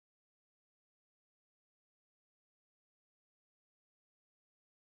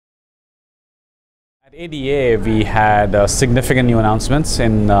At ADA, we had significant new announcements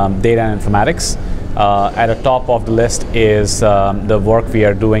in data and informatics. At the top of the list is the work we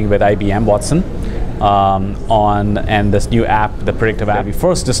are doing with IBM Watson and this new app, the predictive app we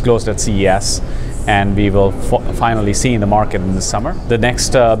first disclosed at CES, and we will finally see in the market in the summer. The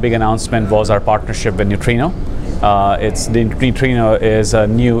next big announcement was our partnership with Neutrino. Neutrino is a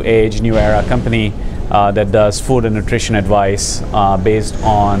new age, new era company that does food and nutrition advice based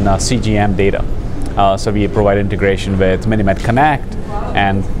on CGM data. So we provide integration with MiniMed Connect,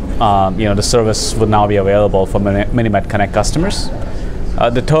 and the service will now be available for MiniMed Connect customers.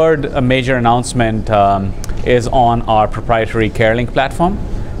 The third major announcement is on our proprietary CareLink platform.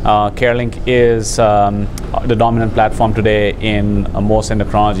 CareLink is the dominant platform today in most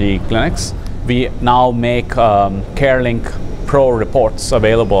endocrinology clinics. We now make CareLink Pro reports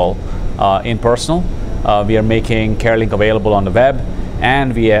available in personal. We are making CareLink available on the web,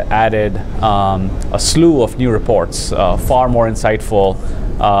 and we added a slew of new reports, far more insightful,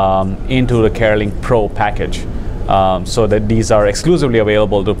 into the CareLink Pro package. So that these are exclusively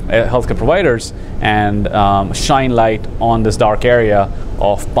available to healthcare providers and shine light on this dark area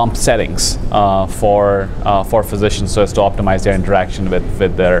of pump settings for physicians, so as to optimize their interaction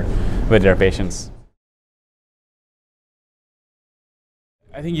with their patients.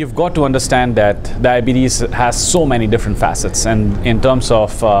 I think you've got to understand that diabetes has so many different facets, and in terms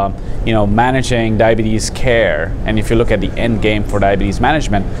of managing diabetes care, and if you look at the end game for diabetes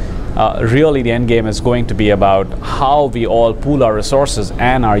management, really the end game is going to be about how we all pool our resources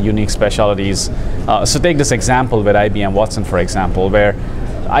and our unique specialties. So take this example with IBM Watson, for example, where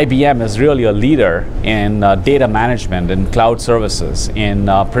IBM is really a leader in data management, in cloud services, in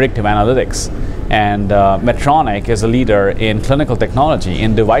predictive analytics. And Medtronic is a leader in clinical technology,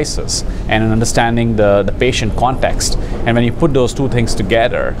 in devices, and in understanding the patient context. And when you put those two things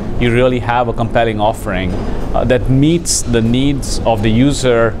together, you really have a compelling offering that meets the needs of the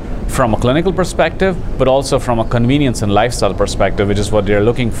user from a clinical perspective, but also from a convenience and lifestyle perspective, which is what they're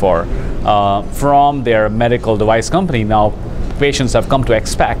looking for from their medical device company. Now, patients have come to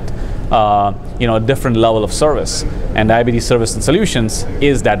expect a different level of service, and Diabetes Service and Solutions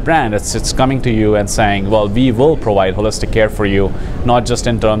is that brand. It's coming to you and saying, well, we will provide holistic care for you, not just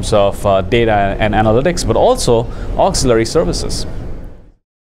in terms of data and analytics, but also auxiliary services.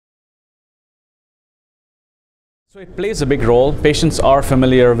 So it plays a big role. Patients are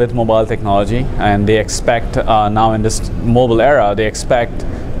familiar with mobile technology, and they expect now in this mobile era, they expect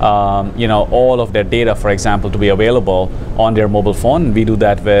all of their data, for example, to be available on their mobile phone. We do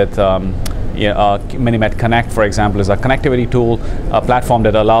that with MiniMed Connect, for example, is a connectivity tool, a platform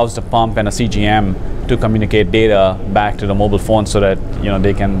that allows the pump and a CGM to communicate data back to the mobile phone, so that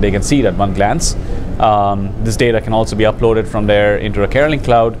they can see it at one glance. This data can also be uploaded from there into a CareLink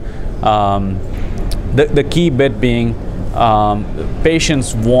cloud. The key bit being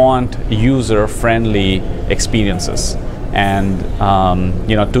patients want user-friendly experiences, and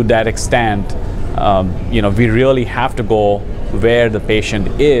to that extent, we really have to go where the patient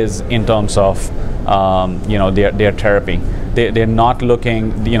is in terms of their therapy. They're not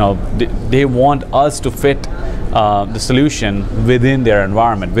looking, they want us to fit the solution within their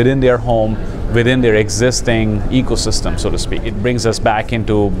environment, within their home, within their existing ecosystem, so to speak. It brings us back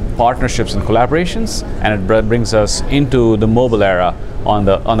into partnerships and collaborations, and it brings us into the mobile era on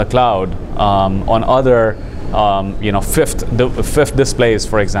the cloud, on other fifth displays,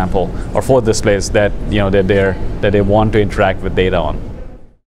 for example, or fourth displays that that they want to interact with data on.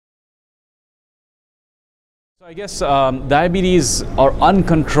 So I guess diabetes, or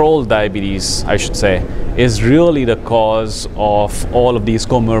uncontrolled diabetes, I should say, is really the cause of all of these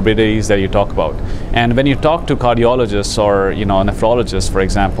comorbidities that you talk about. And when you talk to cardiologists or nephrologists, for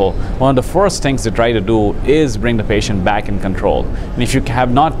example, one of the first things they try to do is bring the patient back in control. And if you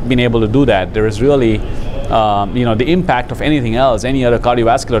have not been able to do that, there is really the impact of anything else, any other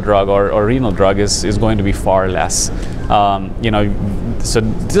cardiovascular drug or renal drug is going to be far less. So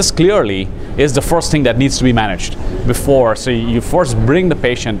this clearly is the first thing that needs to be managed before. So you first bring the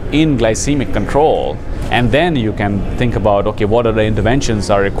patient in glycemic control, and then you can think about, okay, what other interventions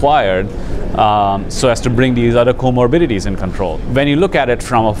are required so as to bring these other comorbidities in control. When you look at it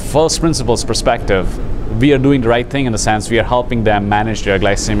from a first principles perspective, we are doing the right thing in the sense we are helping them manage their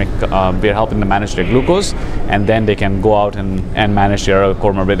glycemic, we are helping them manage their glucose, and then they can go out and manage their other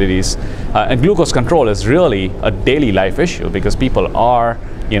comorbidities. And glucose control is really a daily life issue, because people are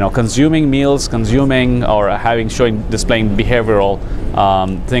consuming meals, displaying behavioral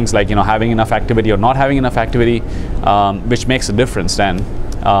things like having enough activity or not having enough activity, which makes a difference then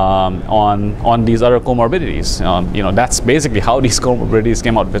on these other comorbidities. That's basically how these comorbidities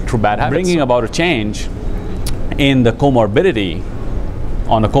came out with through bad habits. Bringing about a change in the comorbidity,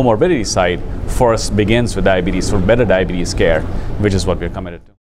 on the comorbidity side, first begins with diabetes, for better diabetes care, which is what we're committed to.